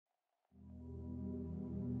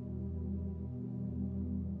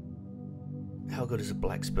how good is a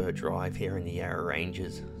black spur drive here in the Yarra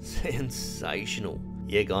Ranges? Sensational.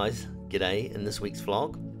 Yeah guys, g'day. In this week's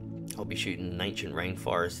vlog, I'll be shooting an ancient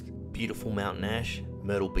rainforest, beautiful mountain ash,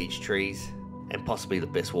 myrtle beech trees, and possibly the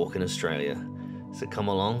best walk in Australia. So come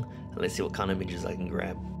along and let's see what kind of images I can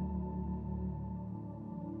grab.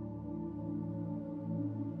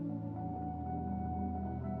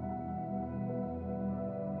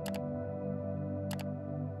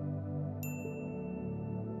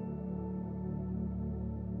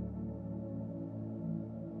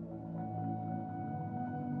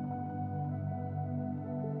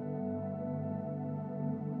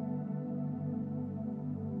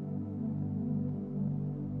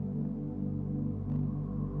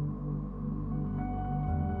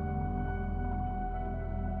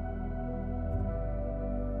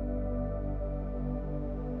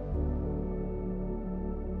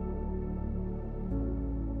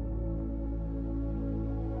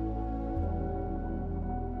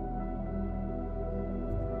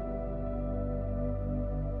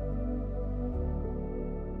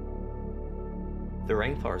 The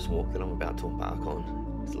rainforest walk that I'm about to embark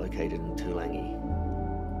on is located in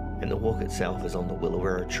Toolangi, and the walk itself is on the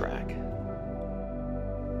Yarra track.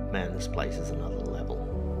 Man, this place is another level.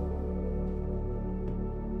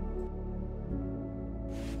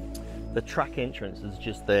 The track entrance is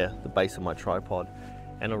just there, the base of my tripod,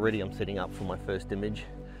 and already I'm setting up for my first image.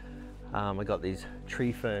 I got these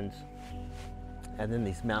tree ferns and then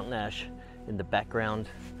these mountain ash in the background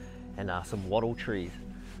and some wattle trees.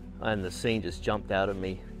 And the scene just jumped out at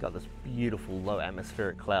me. Got this beautiful low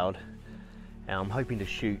atmospheric cloud, and I'm hoping to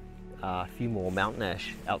shoot a few more mountain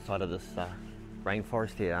ash outside of this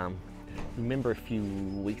rainforest here. Remember a few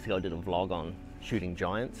weeks ago I did a vlog on shooting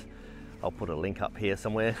giants. I'll put a link up here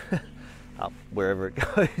somewhere, up wherever it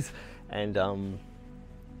goes. And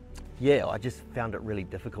yeah, I just found it really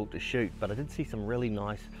difficult to shoot, but I did see some really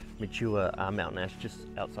nice mature mountain ash just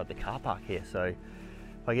outside the car park here. So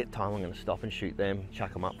if I get time, I'm going to stop and shoot them,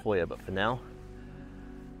 chuck them up for you. But for now,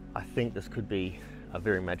 I think this could be a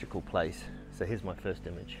very magical place. So here's my first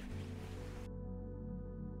image.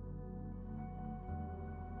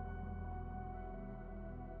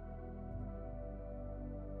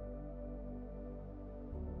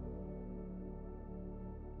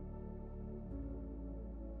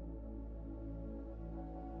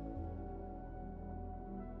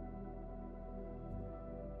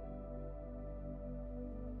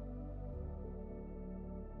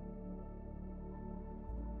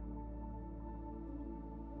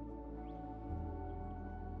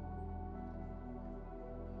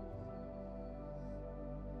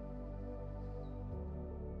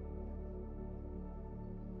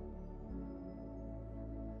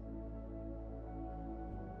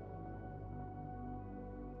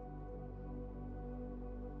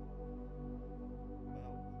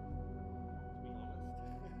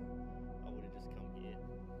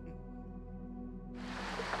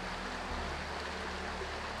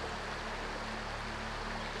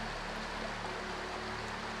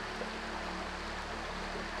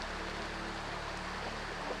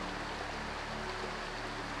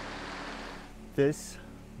 This,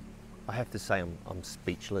 I have to say, I'm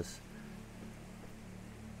speechless.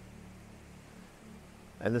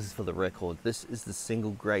 And this is for the record. This is the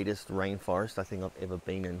single greatest rainforest I think I've ever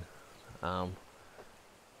been in.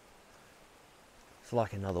 It's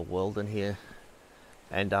like another world in here.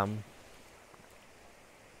 And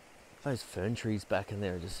those fern trees back in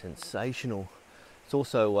there are just sensational. It's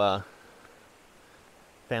also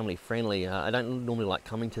family friendly. I don't normally like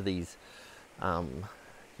coming to these, you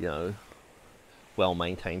know,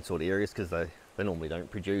 well-maintained sort of areas because they normally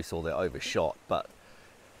don't produce or they're overshot, but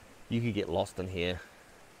you could get lost in here,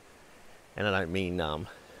 and I don't mean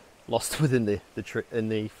lost within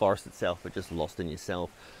the forest itself, but just lost in yourself,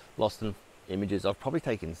 lost in images. I've probably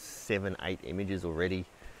taken 7-8 images already,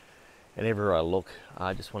 and everywhere I look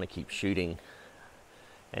I just want to keep shooting.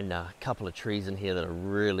 And a couple of trees in here that I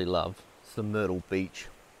really love. It's the myrtle beech,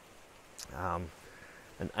 an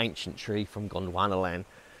ancient tree from Gondwana land.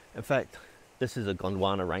 In fact, this is a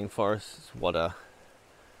Gondwana rainforest. It's what a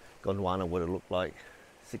Gondwana would have looked like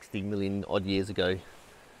 60 million odd years ago.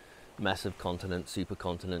 Massive continent,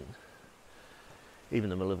 supercontinent.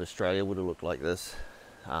 Even the middle of Australia would have looked like this.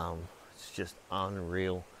 It's just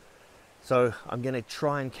unreal. So I'm going to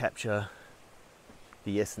try and capture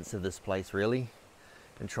the essence of this place really,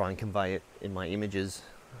 and try and convey it in my images.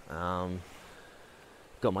 Got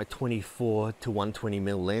my 24 to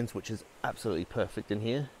 120mm lens, which is absolutely perfect in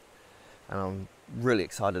here. And I'm really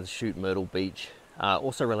excited to shoot myrtle beech.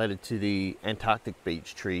 Also related to the Antarctic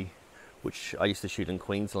beech tree, which I used to shoot in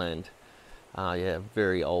Queensland. Yeah,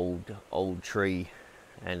 very old tree,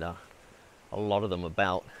 and a lot of them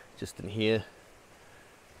about just in here.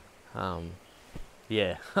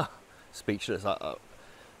 Yeah, speechless.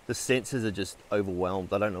 The senses are just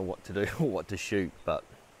overwhelmed. I don't know what to do or what to shoot, but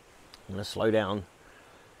I'm gonna slow down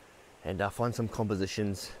and find some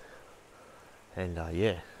compositions, and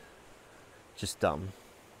yeah, just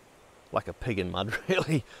like a pig in mud,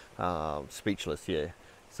 really. Speechless, yeah.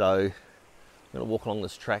 So I'm gonna walk along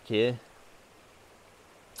this track here,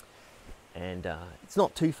 and it's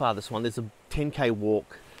not too far, this one. There's a 10k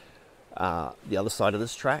walk the other side of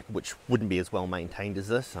this track, which wouldn't be as well maintained as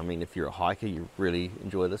this. I mean, if you're a hiker, you really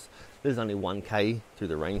enjoy this. There's only 1k through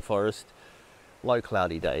the rainforest, low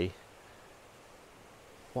cloudy day.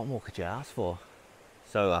 What more could you ask for?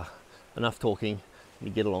 So enough talking. Let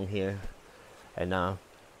me get along here, and I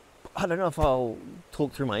don't know if I'll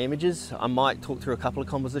talk through my images. I might talk through a couple of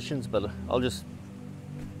compositions, but I'll just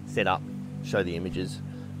set up, show the images,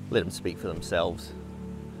 let them speak for themselves.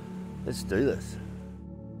 Let's do this.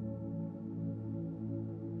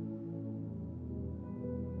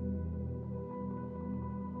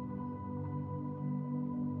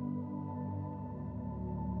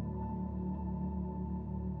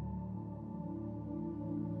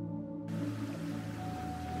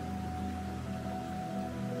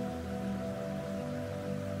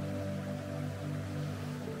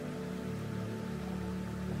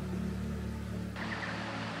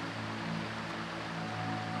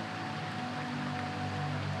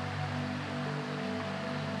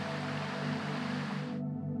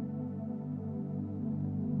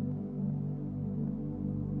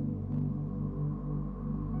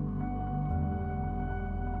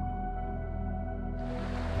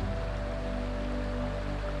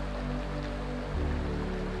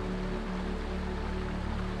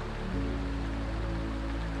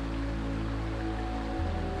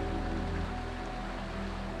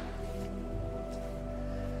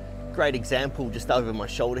 Great example just over my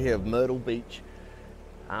shoulder here of Myrtle Beach.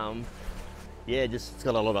 Yeah, just it's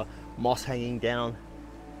got a lot of moss hanging down.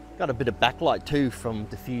 Got a bit of backlight too from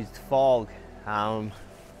diffused fog. So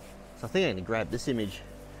I think I'm gonna grab this image.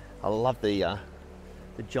 I love the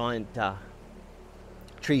giant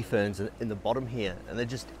tree ferns in the bottom here, and they're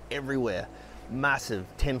just everywhere. Massive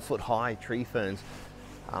 10-foot high tree ferns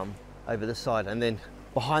over this side, and then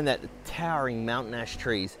behind that, the towering mountain ash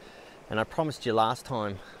trees. And I promised you last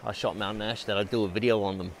time I shot mountain ash that I'd do a video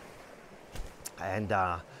on them and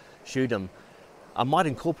shoot them. I might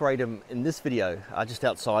incorporate them in this video, just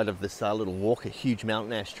outside of this little walk, a huge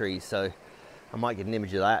mountain ash tree. So I might get an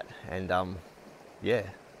image of that, and yeah,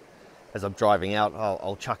 as I'm driving out,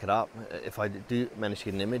 I'll chuck it up if I do manage to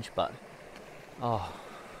get an image. But oh,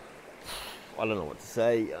 I don't know what to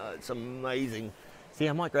say. It's amazing. See,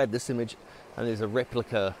 I might grab this image, and there's a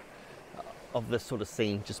replica of this sort of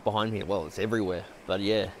scene just behind me. Well, it's everywhere, but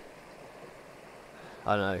yeah,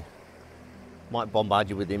 I don't know. Might bombard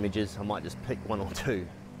you with images. I might just pick one or two,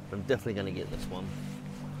 but I'm definitely going to get this one.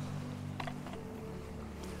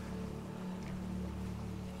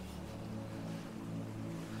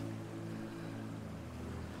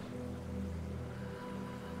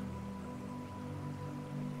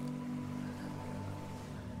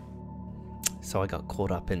 So I got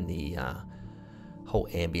caught up in the whole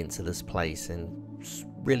ambience of this place and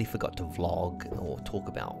really forgot to vlog or talk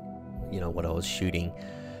about, you know, what I was shooting.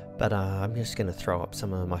 But I'm just going to throw up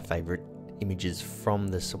some of my favorite images from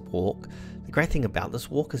this walk. The great thing about this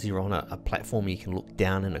walk is you're on a platform you can look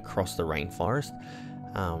down and across the rainforest.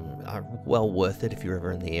 Well worth it if you're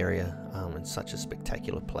ever in the area. It's such a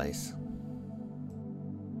spectacular place.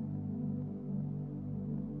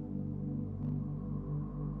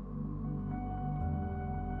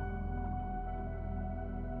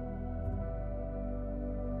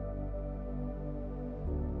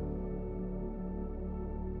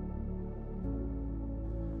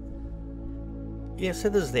 Yeah, so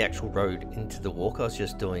this is the actual road into the walk I was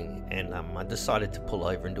just doing, and I decided to pull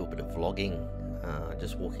over and do a bit of vlogging,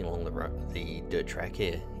 just walking along the dirt track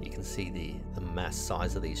here. You can see the mass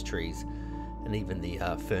size of these trees, and even the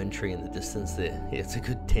fern tree in the distance there. Yeah, it's a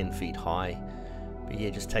good 10 feet high. But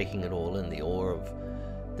yeah, just taking it all in, the awe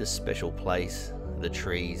of this special place, the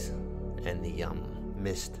trees, and the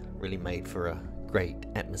mist really made for a great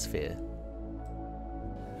atmosphere.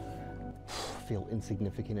 I feel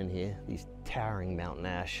insignificant in here. These towering mountain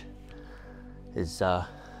ash is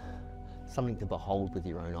something to behold with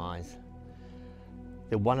your own eyes.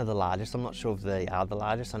 They're one of the largest. I'm not sure if they are the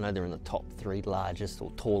largest. I know they're in the top 3 largest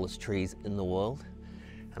or tallest trees in the world,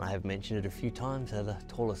 and I have mentioned it a few times. They're the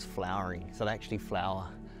tallest flowering. So they actually flower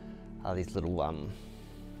these little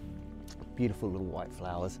beautiful little white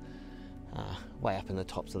flowers, way up in the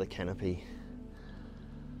tops of the canopy.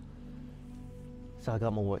 So I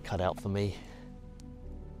got my work cut out for me.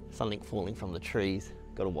 Something falling from the trees,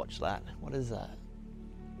 got to watch that. What is that?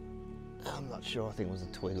 I'm not sure, I think it was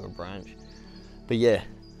a twig or a branch. But yeah,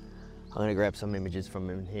 I'm gonna grab some images from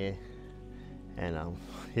in here and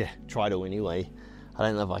yeah, try to anyway. I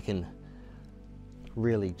don't know if I can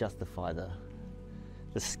really justify the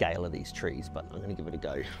scale of these trees, but I'm gonna give it a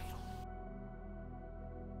go.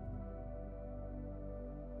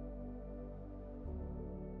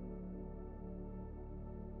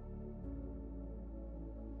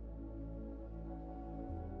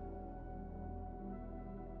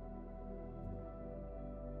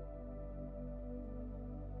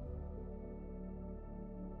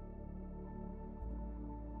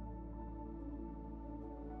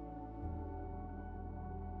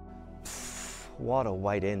 What a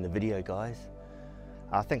way to end the video, guys.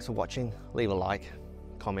 Thanks for watching. Leave a like,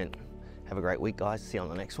 comment. Have a great week, guys. See you on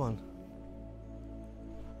the next one.